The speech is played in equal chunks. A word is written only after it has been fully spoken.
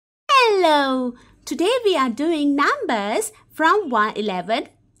Hello! Today we are doing numbers from 111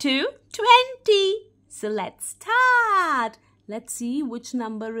 to 20. So let's start. Let's see which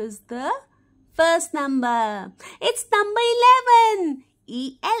number is the first number. It's number 11.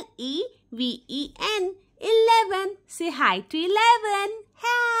 E-L-E-V-E-N. 11. Say hi to 11.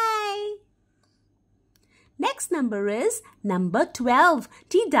 Hi. Next number is number 12.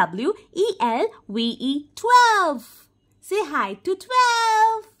 T-W-E-L-V-E. 12. Say hi to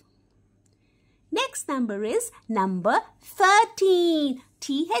 12. Next number is number 13.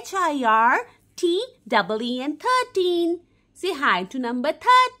 T-H-I-R-T-E-E-N. 13. Say hi to number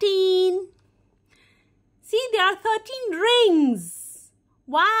 13. See, there are 13 rings.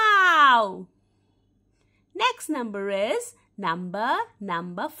 Wow! Next number is number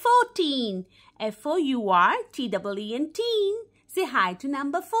 14. F-O-U-R-T-E-E-N. Say hi to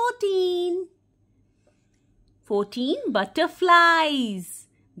number 14. 14 butterflies.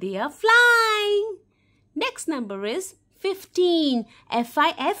 They are flying. Next number is 15.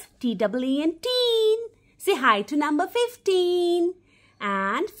 F-I-F-T-E-E-N. Say hi to number 15.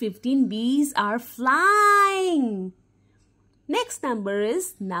 And 15 bees are flying. Next number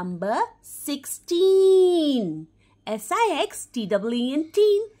is number 16. S-I-X-T-E-E-N.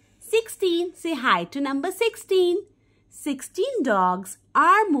 16. Say hi to number 16. 16 dogs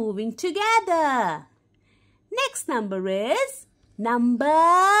are moving together. Next number is number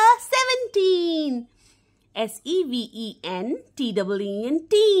 17. S-E-V-E-N-T-E-E-N.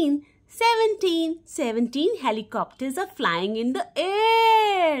 17. 17 helicopters are flying in the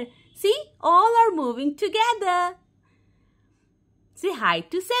air. See, all are moving together. Say hi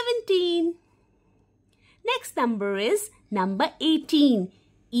to 17. Next number is number 18.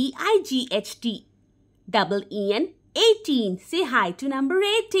 E-I-G-H-T-E-E-N. 18. Say hi to number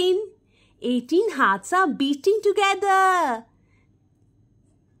 18. 18 hearts are beating together.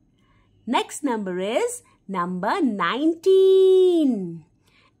 Next number is number 19.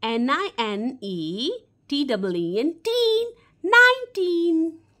 N-I-N-E-T-E-E-N.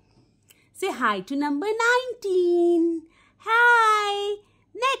 19. Say hi to number 19. Hi.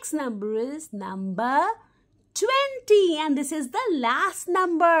 Next number is number 20. And this is the last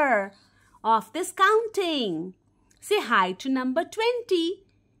number of this counting. Say hi to number 20.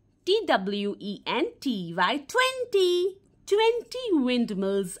 T-W-E-N-T-Y. 20. 20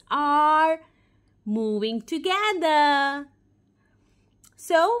 windmills are moving together.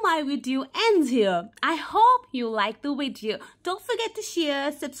 So my video ends here. I hope you like the video. Don't forget to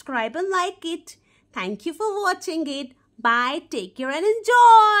share, subscribe and like it. Thank you for watching it. Bye. Take care and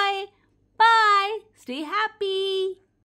enjoy. Bye. Stay happy.